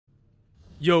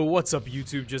Yo, what's up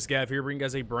YouTube? JustGav here, bringing you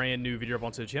guys a brand new video up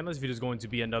onto the channel. This video is going to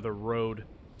be another Road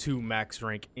to Max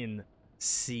Rank in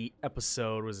C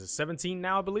episode. Was it 17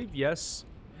 now, I believe? Yes.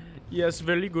 Yes,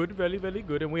 very good, very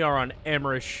good. And we are on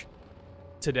Amrish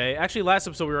today. Actually, last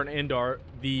episode we were on Endar.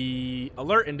 The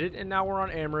alert ended, and now we're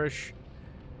on Amrish.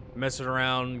 Messing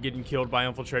around, getting killed by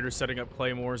infiltrators, setting up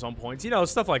claymores on points. You know,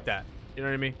 stuff like that. You know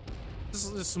what I mean?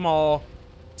 Just small,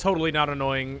 totally not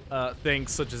annoying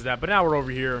things such as that. But now we're over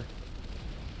here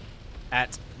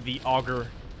at the Auger,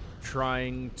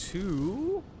 trying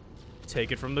to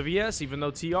take it from the VS, even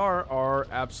though TR are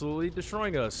absolutely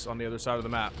destroying us on the other side of the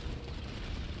map.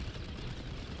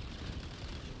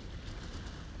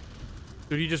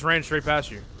 Dude, he just ran straight past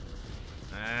you.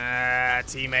 Ah,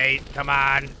 teammate, come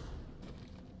on.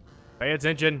 Pay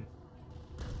attention.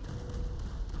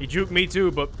 He juked me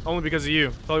too, but only because of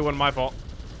you. Totally wasn't my fault.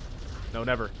 No,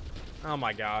 never. Oh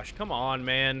my gosh, come on,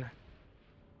 man.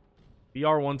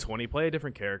 BR120, play a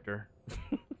different character.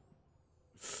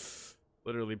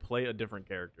 Literally, play a different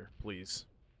character, please.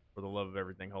 For the love of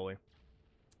everything holy.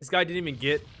 This guy didn't even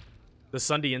get the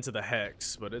Sunday into the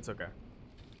Hex, but it's okay.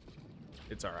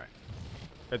 It's alright.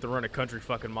 Had to run a country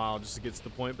fucking mile just to get to the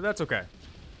point, but that's okay.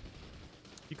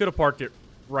 You could have parked it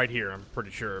right here, I'm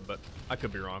pretty sure, but I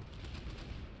could be wrong.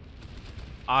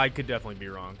 I could definitely be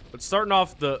wrong. But starting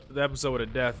off the episode with a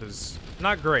death is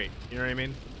not great, you know what I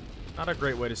mean? Not a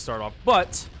great way to start off,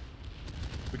 but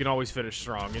we can always finish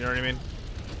strong, you know what I mean?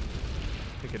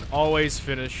 We can always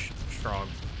finish strong.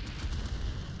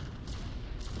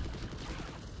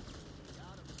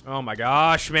 Oh my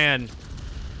gosh, man.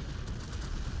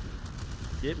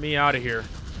 Get me out of here.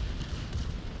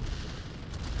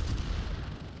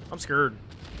 I'm scared.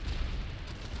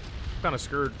 I'm kind of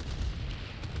scared.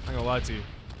 I'm not gonna lie to you.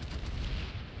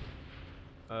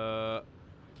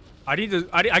 I need to.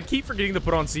 I keep forgetting to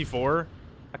put on C4.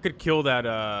 I could kill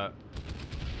that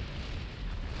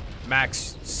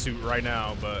Max suit right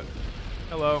now, but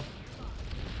hello.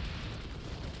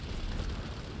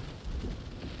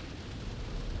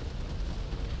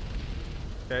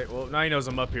 Okay, well now he knows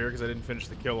I'm up here because I didn't finish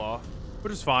the kill off,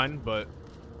 which is fine, but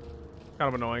kind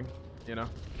of annoying, you know.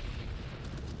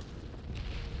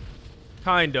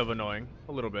 Kind of annoying,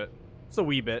 a little bit, just a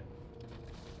wee bit.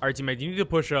 All right, teammate, you need to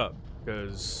push up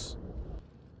because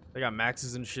they got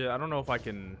maxes and shit. I don't know if I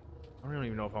can. I don't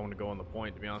even know if I want to go on the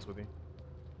point, to be honest with you.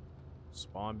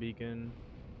 Spawn beacon.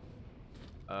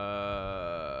 There's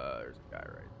a guy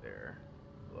right there.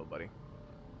 Hello, buddy.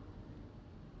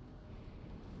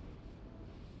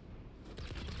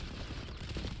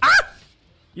 Ah!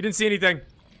 You didn't see anything.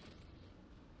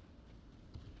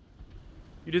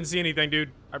 You didn't see anything,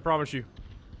 dude. I promise you.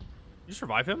 You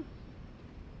survive him?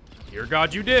 Dear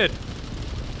God, you did.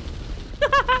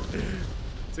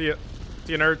 See ya.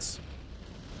 See ya, nerds.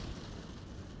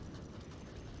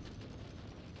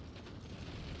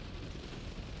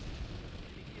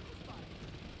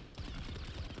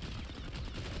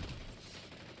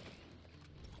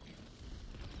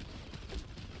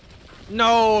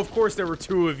 No, of course there were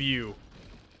two of you.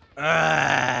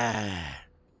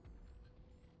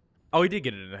 Oh, he did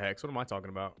get it in a hex. What am I talking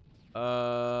about?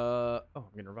 Oh, I'm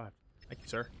getting revived. Thank you,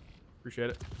 sir. Appreciate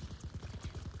it.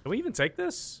 Can we even take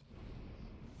this?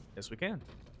 Yes, we can.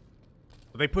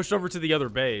 But they pushed over to the other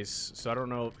base, so I don't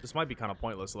know. This might be kind of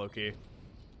pointless, low-key.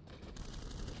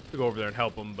 To go over there and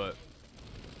help them, but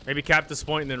maybe cap this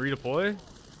point and then redeploy.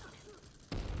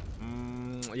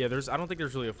 Yeah, I don't think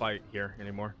there's really a fight here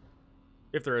anymore.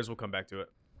 If there is, we'll come back to it.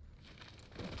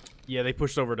 Yeah, they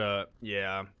pushed over to.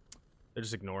 Yeah, they're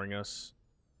just ignoring us,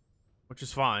 which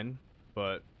is fine,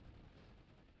 but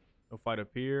no fight up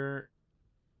here.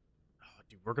 Oh,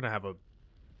 dude, we're gonna have a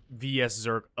VS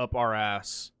Zerk up our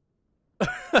ass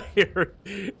here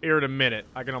in a minute.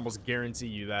 I can almost guarantee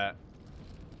you that,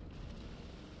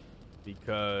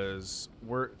 because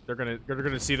they're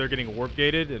gonna see they're getting warp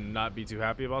gated and not be too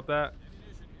happy about that.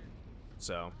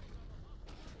 So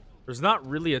there's not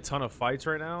really a ton of fights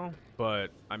right now, but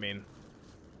I mean,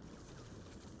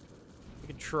 we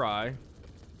can try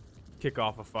kick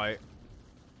off a fight.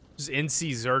 Just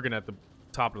NC Zergen at the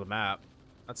top of the map.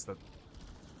 That's the.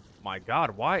 My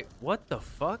God, why? What the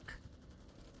fuck?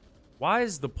 Why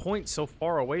is the point so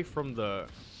far away from the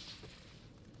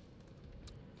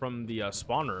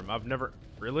spawn room? I've never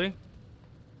really.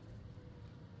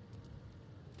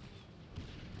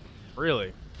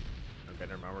 Really? Okay,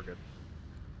 never mind. We're good.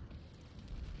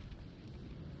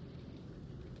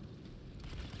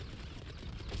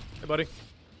 Hey, buddy.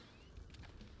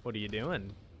 What are you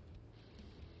doing?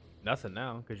 Nothing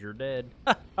now, because you're dead.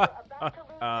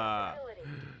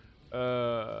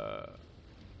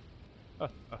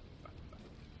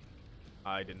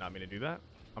 I did not mean to do that.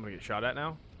 I'm gonna get shot at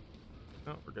now.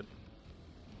 No, we're good.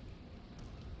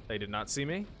 They did not see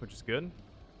me, which is good.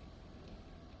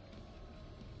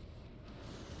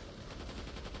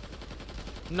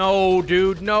 No,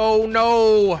 dude. No,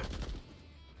 no.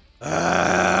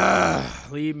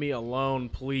 Leave me alone.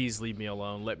 Please leave me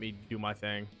alone. Let me do my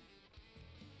thing.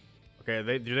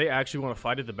 Okay, do they actually want to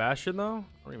fight at the Bastion, though?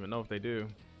 I don't even know if they do.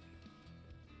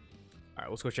 All right,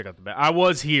 let's go check out the Bastion. I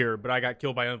was here, but I got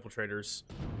killed by infiltrators.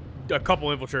 A couple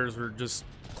infiltrators were just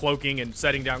cloaking and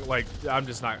setting down. Like, I'm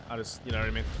just not. You know what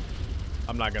I mean?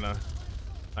 I'm not gonna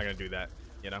do that.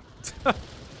 You know. All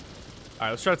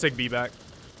right, let's try to take B back.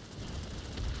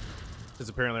 Because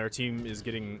apparently our team is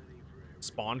getting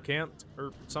spawn camped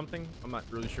or something. I'm not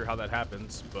really sure how that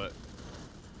happens, but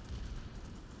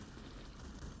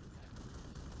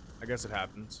I guess it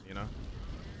happens, you know?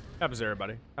 Happens to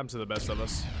everybody. Happens to the best of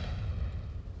us.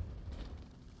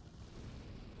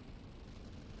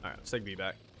 Alright, let's take B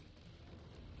back.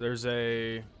 There's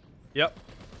a... Yep.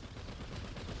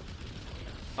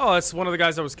 Oh, that's one of the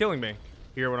guys that was killing me.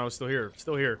 Here when I was still here.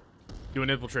 Still here. Doing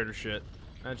infiltrator shit.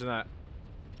 Imagine that.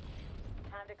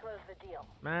 Time to close the deal.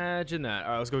 Imagine that.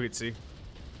 Alright, let's go get C.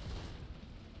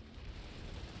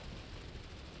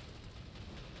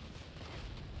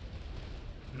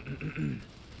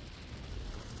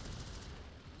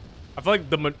 I feel like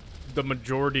the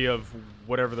majority of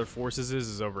whatever their forces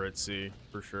is over at C,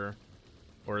 for sure.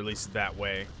 Or at least that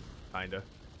way, kinda.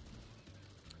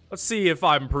 Let's see if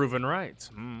I'm proven right.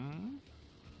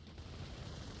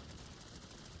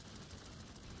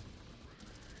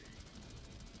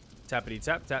 Tappity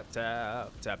tap tap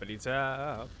tap. Tappity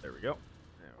tap. There we go.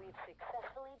 We've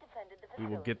successfully defended the We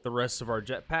facility. will get the rest of our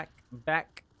jetpack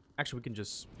back. Actually, we can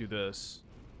just do this.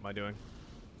 What am I doing?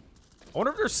 I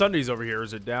wonder if there's Sundays over here.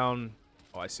 Is it down?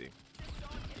 Oh, I see.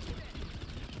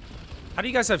 How do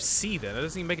you guys have C then? That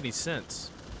doesn't even make any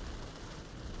sense.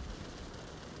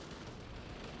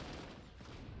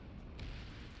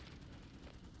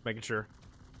 Making sure.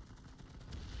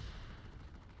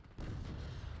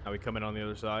 Now we come in on the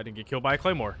other side and get killed by a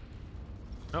claymore.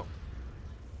 Nope.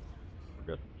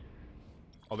 We're good.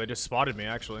 Oh, they just spotted me,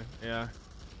 actually. Yeah.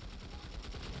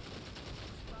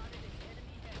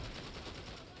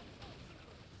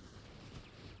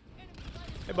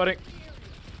 Hey, buddy.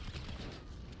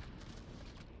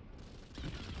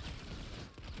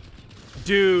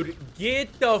 Dude,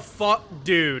 get the fuck...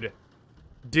 Dude.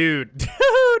 Dude.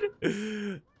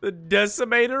 Dude. The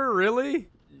Decimator? Really?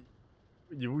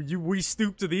 We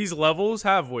stooped to these levels,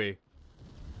 have we?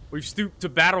 We've stooped to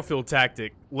battlefield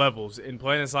tactic levels in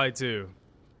Planetside 2.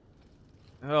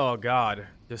 Oh, God.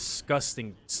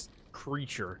 Disgusting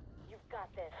creature. You've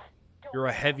got this. You're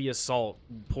a heavy assault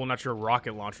pulling out your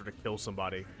rocket launcher to kill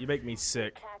somebody. You make me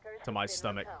sick to my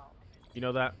stomach. You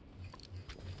know that?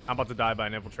 I'm about to die by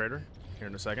an infiltrator here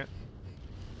in a second.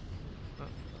 Oh,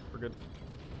 we're good.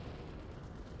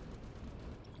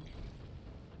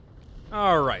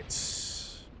 All right.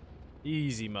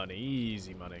 Easy money,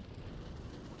 easy money.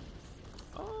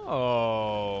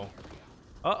 Oh.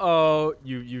 Uh-oh.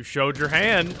 You showed your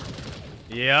hand.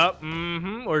 Yep.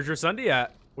 Mm-hmm. Where's your Sunday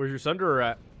at? Where's your Sunderer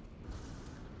at?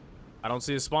 I don't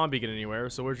see a spawn beacon anywhere,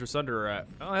 so where's your Sunderer at?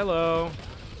 Oh, hello.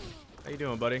 How you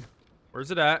doing, buddy? Where's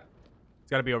it at?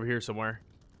 It's got to be over here somewhere.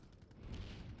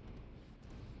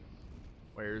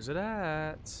 Where's it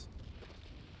at?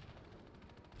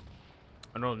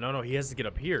 Oh, no. He has to get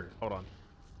up here. Hold on.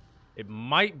 It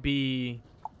might be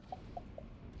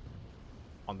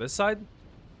on this side.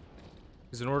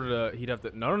 Because in order to, he'd have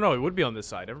to. No. It would be on this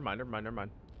side. Never mind.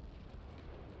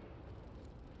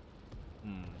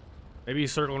 Maybe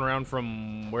he's circling around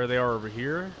from where they are over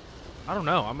here. I don't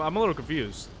know. I'm a little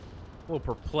confused. A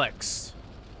little perplexed.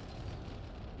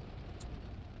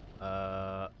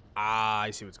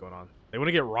 I see what's going on. They want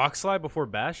to get Rock Slide before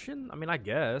Bastion? I mean, I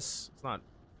guess. It's not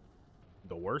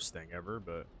the worst thing ever,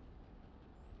 but...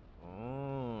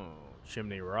 Oh,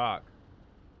 Chimney Rock.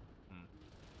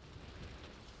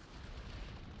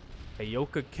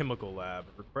 Heyoka Chemical Lab.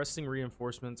 Requesting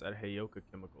reinforcements at Heyoka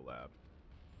Chemical Lab.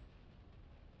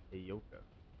 Heyoka.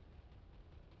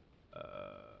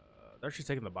 They're actually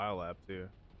taking the biolab, too.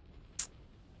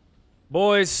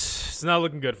 Boys, it's not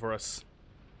looking good for us.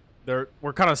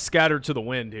 We're kind of scattered to the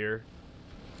wind here.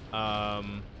 I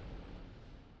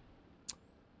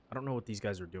don't know what these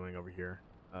guys are doing over here.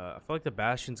 I feel like the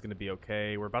Bastion's gonna be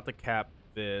okay. We're about to cap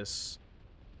this.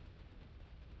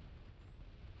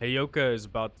 Heyoka is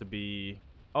about to be...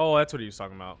 Oh, that's what he was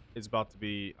talking about. It's about to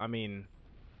be... I mean...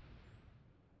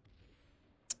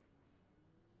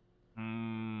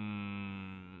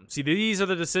 See, these are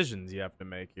the decisions you have to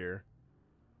make here.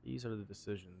 These are the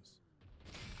decisions.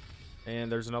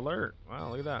 And there's an alert. Wow,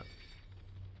 look at that.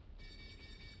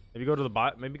 Maybe go to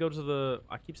the maybe go to the,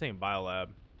 I keep saying biolab.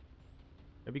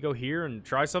 Maybe go here and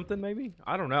try something, maybe?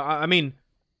 I don't know. I mean,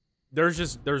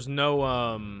 there's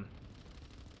no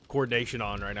coordination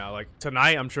on right now. Like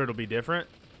tonight I'm sure it'll be different,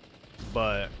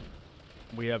 but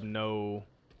we have no,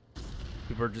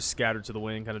 people are just scattered to the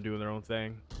wind, kind of doing their own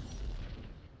thing.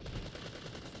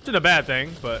 It's not a bad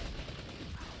thing, but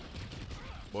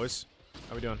boys,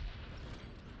 how we doing?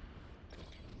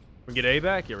 We get A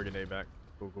back? Yeah, we're getting A back.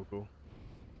 Cool, cool, cool.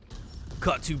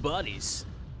 Caught 2 bodies.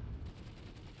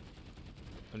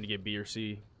 I'm gonna get B or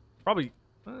C. Probably,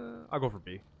 I'll go for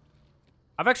B.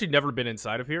 I've actually never been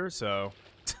inside of here, so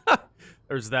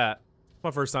there's that. It's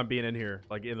my first time being in here,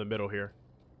 like in the middle here.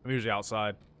 I'm usually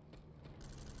outside.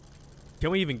 Can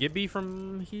we even get B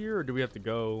from here, or do we have to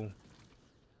go?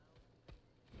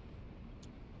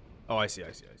 Oh, I see.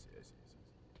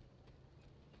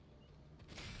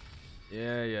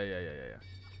 Yeah.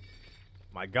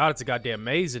 My God, it's a goddamn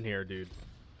maze in here, dude.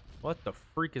 What the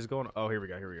freak is going on? Oh, here we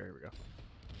go.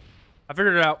 I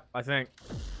figured it out, I think.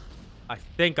 I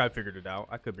figured it out.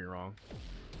 I could be wrong.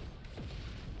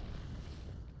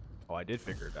 Oh, I did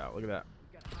figure it out. Look at that.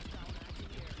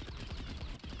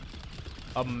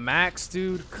 A max,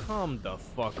 dude? Come the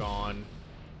fuck on.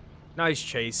 Nice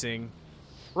chasing.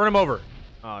 Run him over.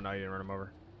 Oh, no, you didn't run him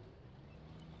over.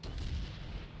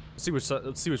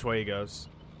 Let's see which way he goes.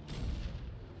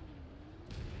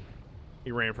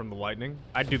 He ran from the lightning.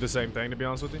 I'd do the same thing, to be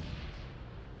honest with you.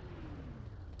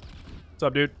 What's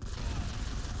up, dude?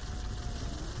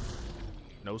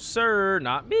 No, sir.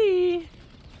 Not me.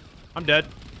 I'm dead.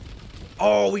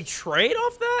 Oh, we trade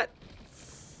off that?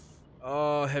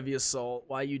 Oh, heavy assault.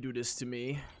 Why you do this to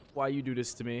me? Why you do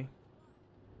this to me?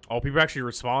 Oh, people actually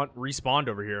respawned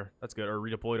over here. That's good. Or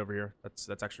redeployed over here.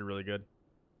 That's actually really good.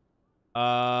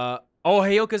 Oh,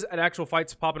 Heyoka's an actual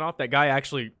fight's popping off. That guy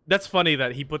actually, that's funny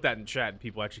that he put that in chat and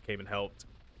people actually came and helped.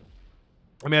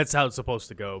 I mean, that's how it's supposed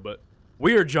to go, but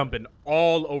we are jumping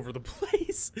all over the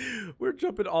place. We're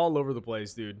jumping all over the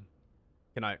place, dude.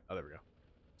 Can I? Oh, there we go.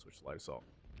 Switch to light assault.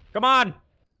 Come on.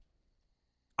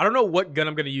 I don't know what gun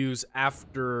I'm going to use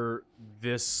after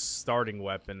this starting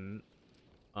weapon.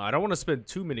 I don't want to spend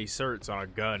too many certs on a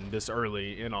gun this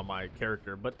early in on my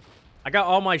character, but I got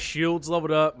all my shields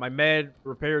leveled up, my med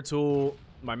repair tool,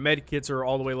 my med kits are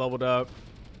all the way leveled up.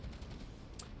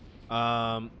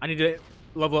 I need to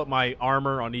level up my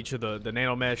armor on each of the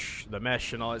nano mesh, the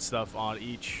mesh and all that stuff on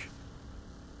each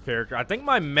character. I think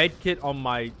my med kit on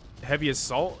my heavy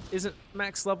assault isn't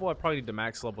max level. I probably need to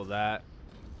max level that.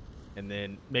 And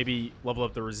then maybe level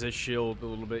up the resist shield a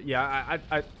little bit. Yeah,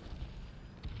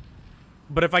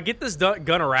 but if I get this gun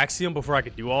Araxium before I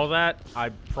could do all that,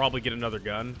 I'd probably get another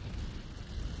gun.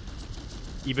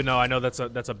 Even though I know that's a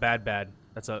bad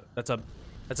that's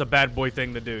a bad boy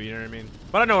thing to do, you know what I mean?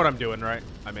 But I know what I'm doing, right?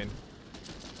 I mean,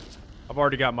 I've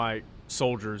already got my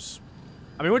soldiers.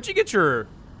 I mean, once you get your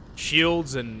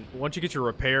shields and once you get your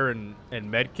repair and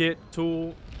med kit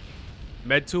tool,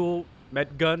 med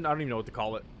gun, I don't even know what to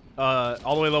call it.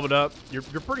 All the way leveled up, you're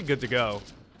pretty good to go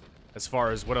as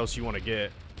far as what else you want to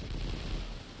get.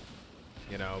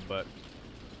 You know, but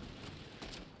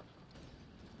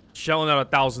shelling out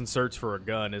 1,000 certs for a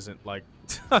gun isn't like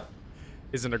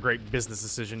isn't a great business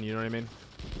decision, you know what I mean?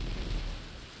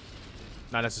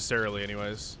 Not necessarily,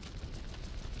 anyways.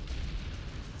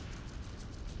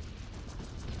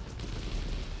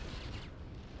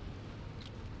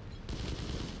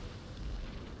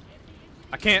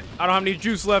 I can't. I don't have any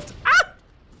juice left. Ah!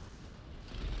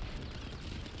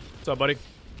 What's up, buddy?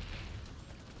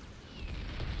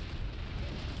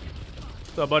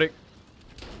 What's up, buddy?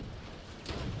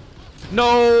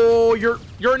 No, you're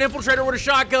an infiltrator with a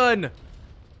shotgun.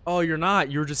 Oh, you're not.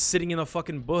 You're just sitting in a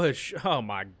fucking bush. Oh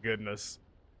my goodness.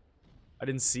 I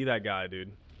didn't see that guy,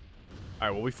 dude. All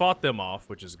right, well, we fought them off,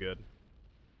 which is good.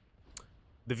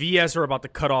 The VS are about to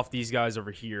cut off these guys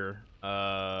over here.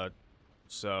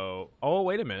 So, oh,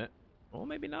 wait a minute. Well,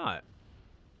 maybe not.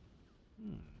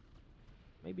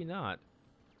 Maybe not.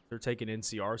 They're taking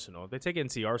NC Arsenal. If they take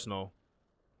NC Arsenal,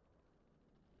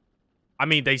 I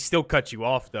mean, they still cut you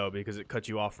off, though, because it cut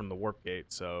you off from the warp gate,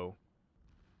 so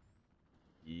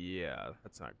yeah,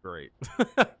 that's not great.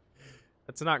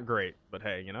 That's not great, but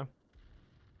hey, you know.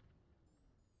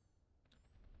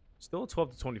 Still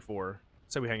 12 to 24.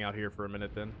 Say we hang out here for a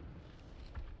minute, then.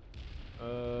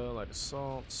 Light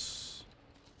assaults.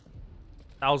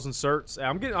 1,000 certs.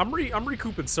 I'm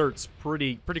recouping certs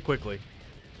pretty quickly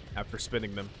after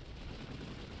spending them.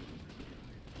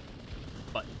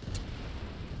 But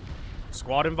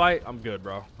squad invite, I'm good,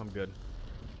 bro. I'm good.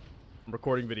 I'm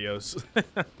recording videos.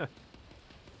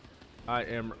 I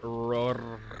am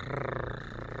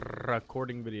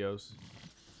recording videos.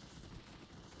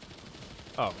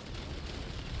 Oh.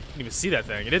 Didn't even see that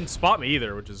thing. It didn't spot me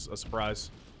either, which is a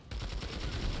surprise.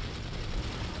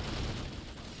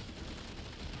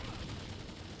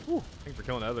 Whew. Thanks for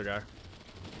killing the other guy.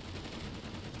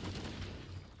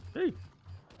 Hey.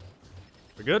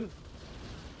 We good?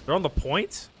 They're on the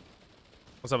point?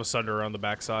 Let's have a Sunder on the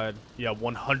backside. Yeah,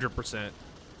 100%.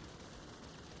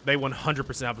 They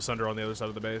 100% have a Sunder on the other side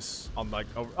of the base. On like,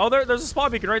 oh, there's a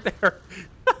spawn beacon right there.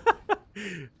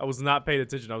 I was not paying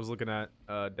attention. I was looking at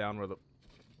down where the.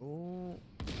 Ooh.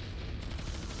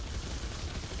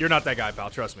 You're not that guy,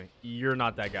 pal. Trust me. You're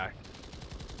not that guy.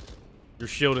 Your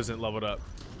shield isn't leveled up.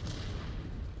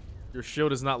 Your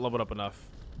shield is not leveled up enough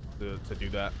to do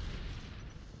that.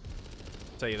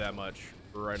 I'll tell you that much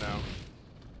right now.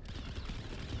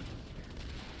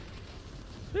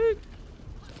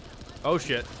 Oh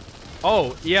shit.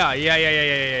 Oh yeah.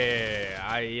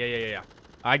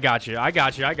 I got you. I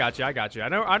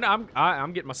know.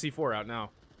 I'm getting my C4 out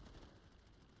now.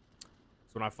 So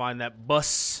when I find that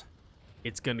bus,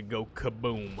 it's gonna go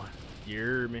kaboom. You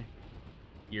hear me?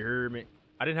 You heard me?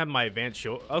 I didn't have my advanced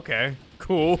shield. Okay,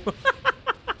 cool.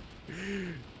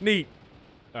 Neat.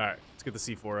 All right, let's get the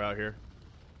C4 out here.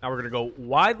 Now we're gonna go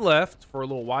wide left for a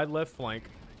little wide left flank,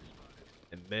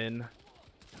 and then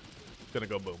gonna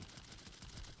go boom.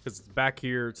 Because it's back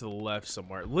here to the left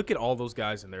somewhere. Look at all those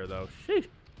guys in there, though. Sheesh.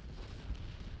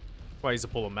 That's why I used to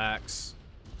pull a max.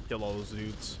 Kill all those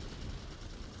dudes.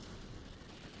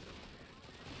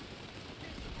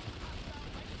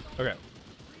 Okay.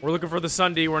 We're looking for the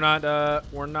Sunday. We're not,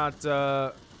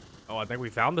 oh, I think we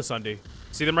found the Sunday.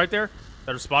 See them right there?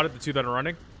 That are spotted, the two that are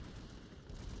running?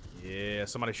 Yeah,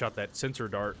 somebody shot that sensor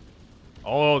dart.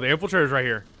 Oh, the infiltrator's right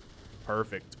here.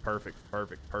 Perfect.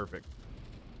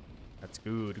 That's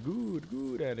good,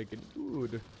 Anakin,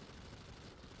 good.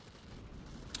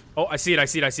 Oh, I see.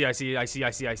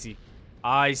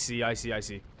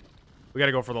 We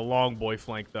gotta go for the long boy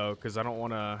flank, though, because I don't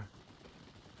want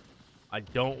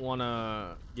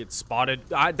to get spotted.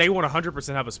 They want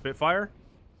 100% have a Spitfire,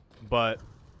 but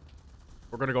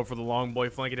we're gonna go for the long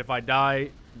boy flank, and if I die,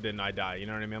 then I die. You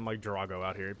know what I mean? I'm like Drago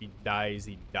out here. If he dies,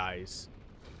 he dies.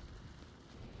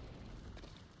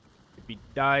 If he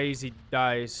dies, he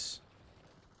dies.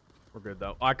 We're good,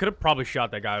 though. I could have probably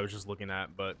shot that guy I was just looking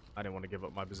at, but I didn't want to give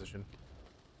up my position.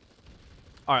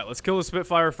 All right, let's kill the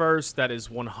Spitfire first. That is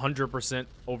 100%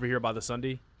 over here by the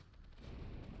Sunday.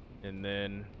 And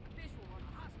then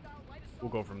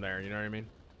we'll go from there. You know what I mean?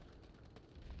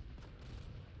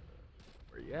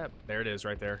 Where you at? There it is,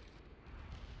 right there.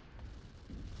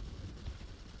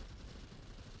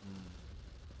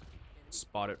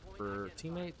 Spot it for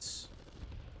teammates.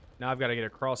 Now I've got to get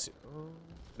across.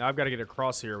 Now I've got to get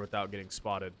across here without getting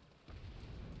spotted,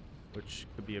 which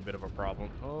could be a bit of a problem.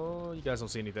 Oh, you guys don't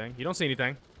see anything. You don't see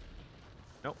anything.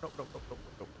 Nope.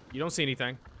 You don't see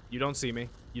anything. You don't see me.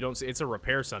 You don't see. It's a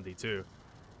repair Sunday too.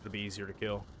 It'll be easier to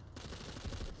kill.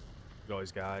 Look at all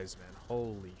these guys, man.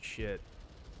 Holy shit.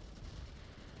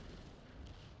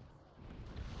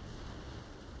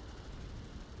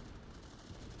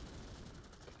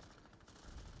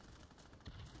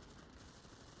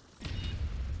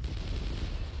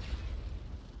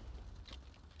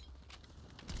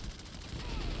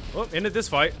 Oh, ended this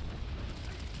fight.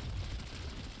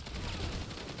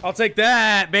 I'll take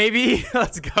that, baby.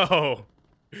 Let's go.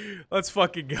 Let's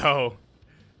fucking go.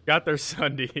 Got their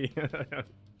Sunday.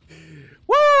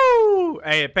 Woo!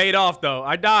 Hey, it paid off though.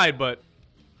 I died, but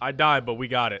we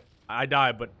got it. I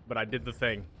died, but I did the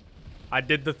thing. I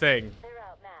did the thing.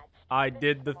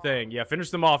 Yeah, finish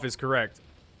them off is correct.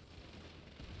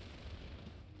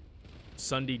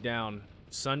 Sunday down.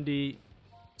 Sunday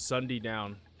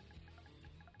down.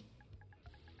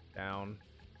 Down,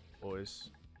 boys.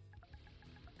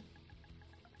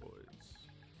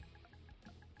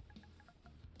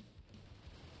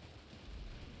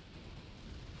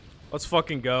 Let's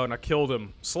fucking go. And I killed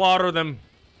him. Slaughter them.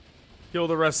 Kill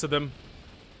the rest of them.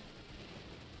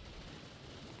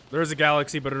 There's a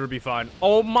galaxy, but it'll be fine.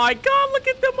 Oh my god, look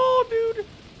at them all, dude.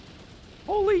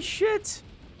 Holy shit.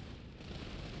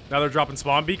 Now they're dropping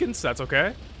spawn beacons. That's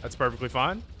okay. That's perfectly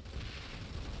fine.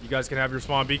 You guys can have your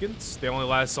spawn beacons. They only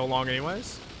last so long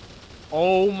anyways.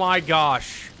 Oh my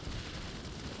gosh.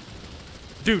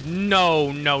 Dude, no.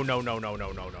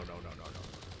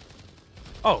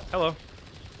 Oh, hello.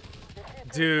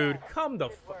 Dude, come the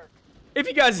fuck. If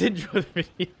you guys enjoyed the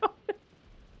video,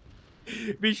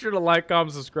 be sure to like,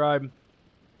 comment, subscribe,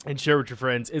 and share with your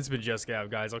friends. It's been JustGav,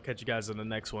 guys. I'll catch you guys in the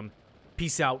next one.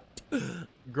 Peace out,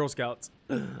 Girl Scouts.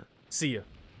 See ya.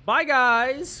 Bye,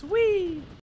 guys. Wee.